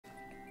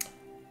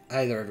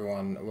Hey there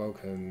everyone,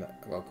 welcome.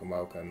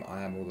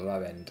 I am All the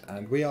Low End,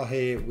 and we are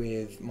here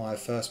with my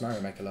first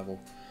Mario Maker level.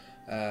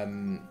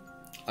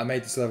 I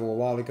made this level a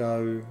while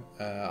ago.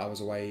 I was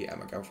away at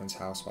my girlfriend's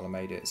house while I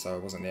made it, so I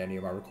wasn't near any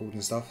of my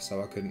recording stuff,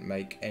 so I couldn't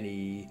make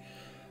any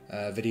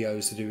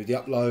videos to do with the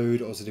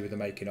upload or to do with the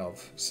making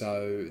of.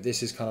 So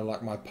this is kind of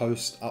like my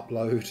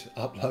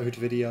post-upload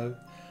video.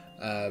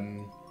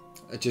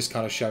 Just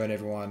kind of showing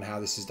everyone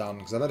how this is done,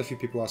 because I've had a few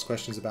people ask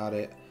questions about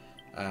it,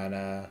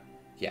 and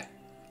yeah.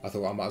 I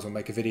thought I might as well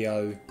make a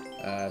video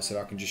so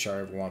I can just show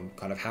everyone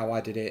kind of how I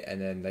did it, and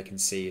then they can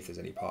see if there's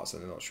any parts that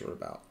they're not sure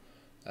about.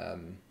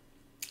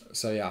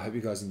 So yeah, I hope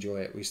you guys enjoy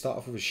it. We start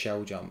off with a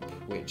shell jump,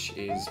 which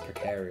is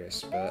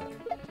precarious, but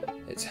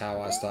it's how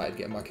I started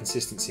getting my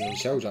consistency in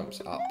shell jumps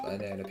up, and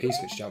then a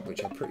P-switch jump,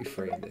 which are pretty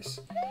free in this.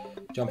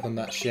 Jump on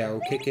that shell,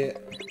 kick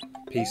it,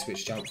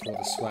 P-switch jump for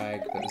the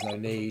swag, but there's no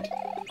need.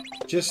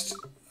 Just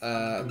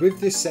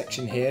with this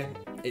section here,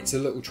 it's a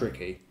little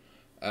tricky.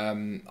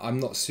 I'm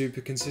not super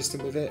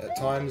consistent with it at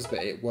times,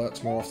 but it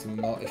works more often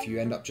than not if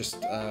you end up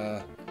just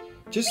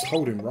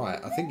holding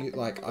right. I think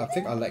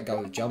I let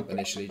go of jump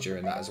initially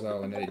during that as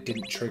well, and then it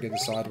didn't trigger the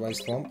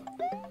sideways thwomp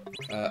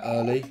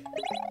early.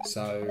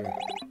 So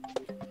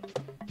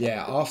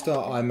yeah, after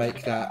I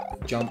make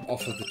that jump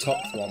off of the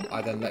top thwomp,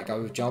 I then let go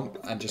of jump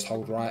and just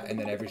hold right, and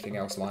then everything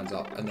else lines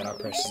up, and then I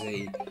press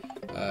Z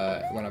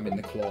when I'm in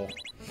the claw.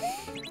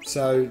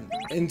 So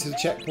into the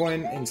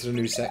checkpoint, into the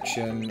new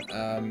section.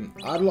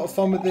 I had a lot of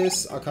fun with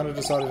this. I kind of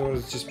decided I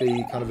wanted to just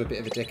be kind of a bit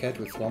of a dickhead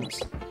with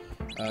thwomps.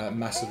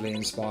 Massively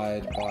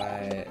inspired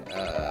by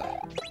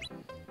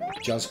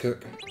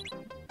Juzzcook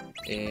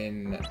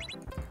in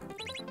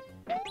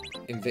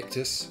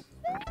Invictus.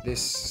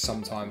 This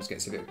sometimes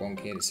gets a bit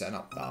wonky in setting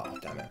up. Ah,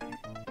 damn it.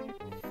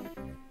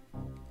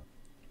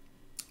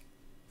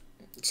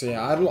 So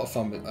yeah, I had a lot of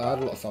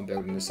fun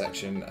building this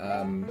section.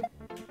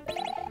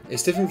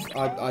 It's different.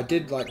 I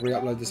did like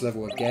re-upload this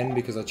level again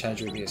because I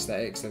changed all the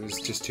aesthetics. There was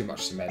just too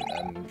much cement,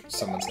 and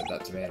someone said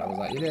that to me, and I was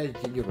like, yeah,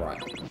 you're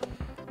right.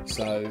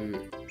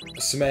 So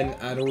cement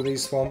and all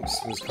these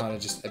thwomps was kind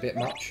of just a bit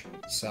much,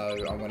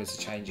 so I wanted to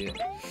change it.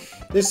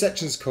 This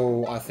section's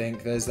cool, I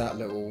think. There's that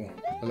little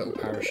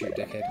parachute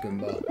dickhead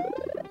Goomba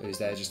who's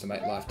there just to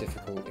make life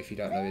difficult if you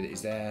don't know that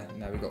he's there.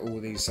 Now we've got all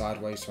these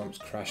sideways thwomps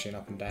crashing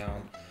up and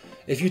down.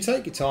 If you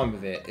take your time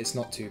with it, it's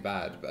not too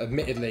bad. But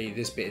admittedly,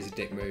 this bit is a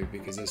dick move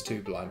because there's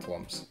two blind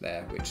thwomps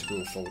there, which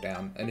will fall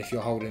down. And if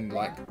you're holding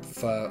like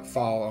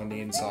far on the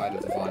inside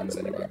of the vines,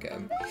 then you won't get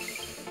them.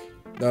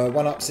 The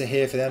one-ups are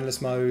here for the endless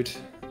mode,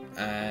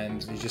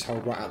 and you just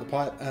hold right out the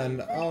pipe.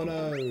 And oh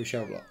no,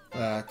 shell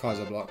block,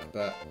 Kaiser block.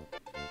 But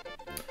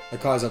the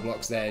Kaiser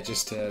block's there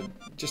just to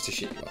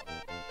shit you up.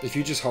 If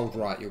you just hold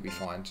right, you'll be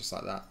fine, just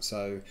like that.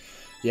 So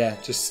yeah,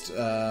 just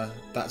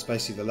that's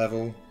basically the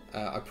level.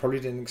 I probably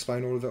didn't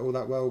explain all of it all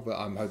that well, but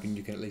I'm hoping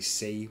you can at least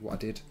see what I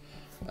did.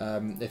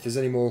 If there's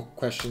any more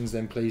questions,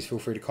 then please feel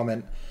free to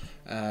comment.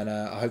 And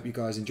I hope you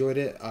guys enjoyed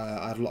it.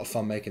 I had a lot of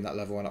fun making that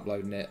level and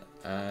uploading it.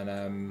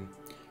 And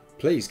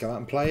please go out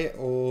and play it,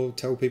 or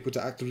tell people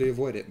to actively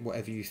avoid it,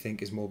 whatever you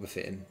think is more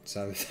befitting.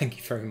 So thank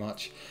you very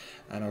much,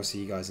 and I'll see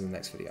you guys in the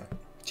next video.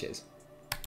 Cheers.